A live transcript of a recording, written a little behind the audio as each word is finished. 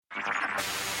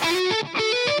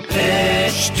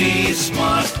HT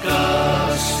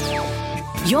Smartcast.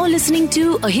 You're listening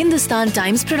to a Hindustan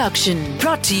Times production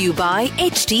brought to you by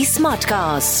HT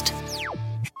Smartcast.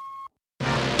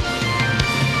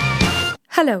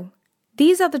 Hello,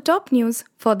 these are the top news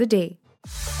for the day.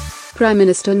 Prime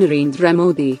Minister Narendra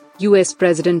Modi, US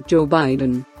President Joe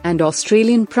Biden, and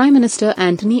Australian Prime Minister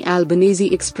Anthony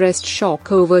Albanese expressed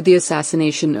shock over the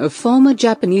assassination of former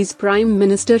Japanese Prime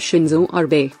Minister Shinzo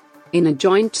Abe. In a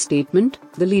joint statement,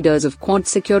 the leaders of Quad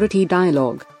Security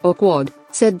Dialogue, or Quad,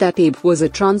 said that Abe was a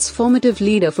transformative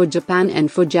leader for Japan and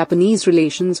for Japanese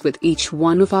relations with each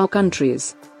one of our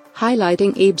countries.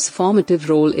 Highlighting Abe's formative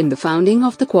role in the founding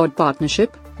of the Quad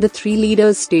partnership, the three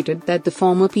leaders stated that the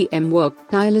former PM worked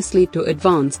tirelessly to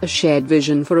advance a shared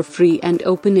vision for a free and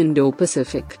open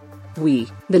Indo-Pacific. We,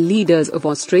 the leaders of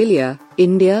Australia,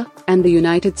 India, and the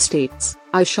United States,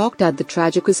 are shocked at the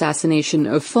tragic assassination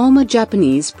of former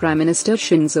Japanese Prime Minister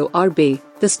Shinzo Abe,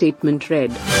 the statement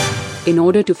read. In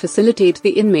order to facilitate the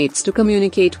inmates to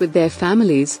communicate with their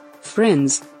families,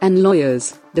 friends, and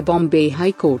lawyers, the Bombay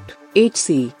High Court,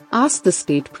 HC, asked the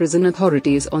state prison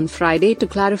authorities on Friday to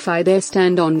clarify their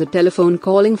stand on the telephone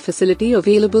calling facility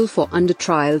available for under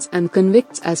trials and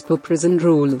convicts as per prison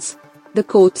rules. The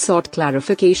court sought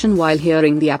clarification while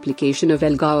hearing the application of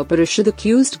Elgar Parishad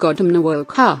accused Gautam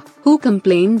Nawalkha, who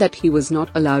complained that he was not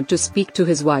allowed to speak to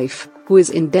his wife, who is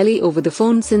in Delhi over the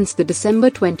phone since the December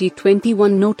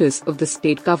 2021 notice of the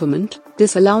state government,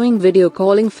 disallowing video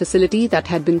calling facility that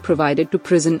had been provided to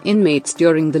prison inmates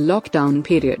during the lockdown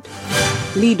period.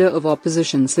 Leader of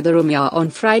Opposition Siddaramaiah on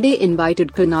Friday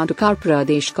invited Karnataka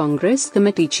Pradesh Congress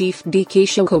Committee Chief D.K.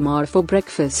 Shivakumar for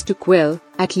breakfast to quell,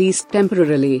 at least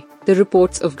temporarily, the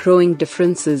reports of growing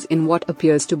differences in what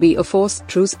appears to be a forced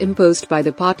truce imposed by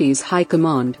the party's high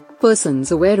command, persons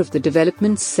aware of the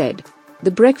developments said. The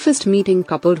breakfast meeting,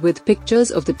 coupled with pictures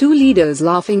of the two leaders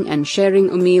laughing and sharing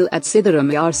a meal at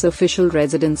Siddaramaiah's official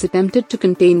residence, attempted to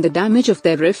contain the damage of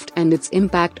their rift and its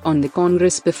impact on the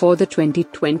Congress before the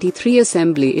 2023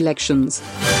 Assembly elections.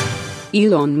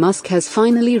 Elon Musk has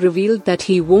finally revealed that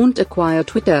he won't acquire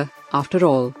Twitter, after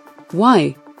all.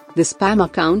 Why? The spam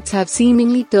accounts have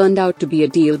seemingly turned out to be a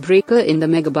deal-breaker in the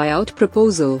mega buyout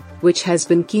proposal, which has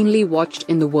been keenly watched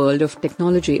in the world of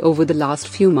technology over the last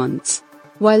few months.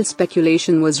 While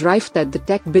speculation was rife that the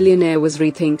tech billionaire was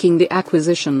rethinking the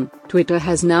acquisition, Twitter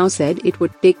has now said it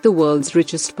would take the world's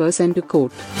richest person to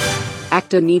court.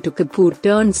 Actor Neetu Kapoor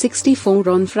turned 64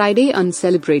 on Friday and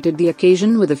celebrated the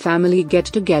occasion with a family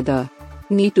get-together.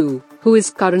 Neetu, who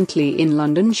is currently in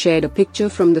London, shared a picture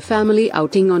from the family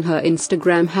outing on her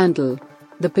Instagram handle.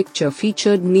 The picture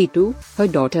featured Neetu, her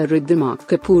daughter Riddhima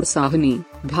Kapoor Sahni,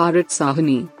 Bharat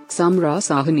Sahni, Samra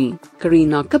Sahni,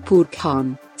 Kareena Kapoor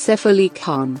Khan, Saif Ali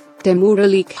Khan, Taimur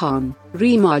Ali Khan,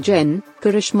 Reema Jain,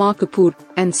 Karishma Kapoor,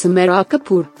 and Samira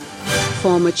Kapoor.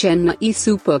 Former Chennai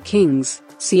Super Kings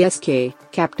 (CSK)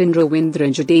 captain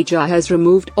Ravindra Jadeja has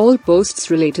removed all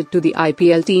posts related to the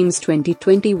IPL team's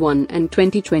 2021 and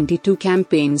 2022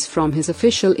 campaigns from his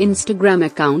official Instagram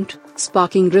account,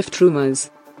 sparking rift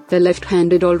rumors. The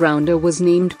left-handed all-rounder was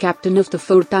named captain of the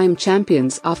four-time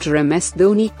champions after MS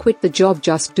Dhoni quit the job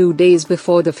just 2 days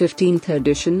before the 15th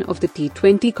edition of the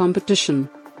T20 competition.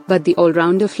 But the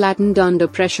all-rounder flattened under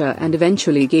pressure and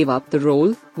eventually gave up the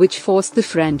role, which forced the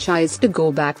franchise to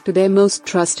go back to their most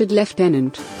trusted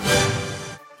lieutenant.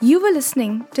 You were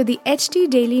listening to the HT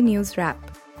Daily News Wrap,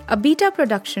 a beta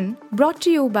production brought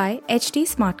to you by HT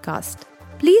Smartcast.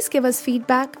 Please give us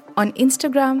feedback on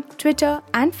Instagram, Twitter,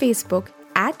 and Facebook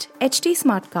at HT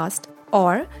Smartcast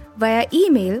or via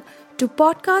email to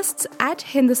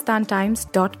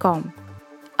podcasts@hindustantimes.com.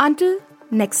 Until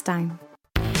next time.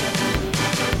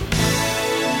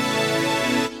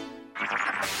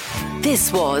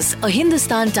 This was a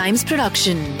Hindustan Times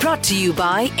production brought to you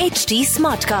by HT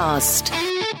Smartcast.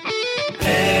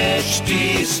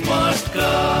 HT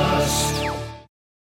Smartcast.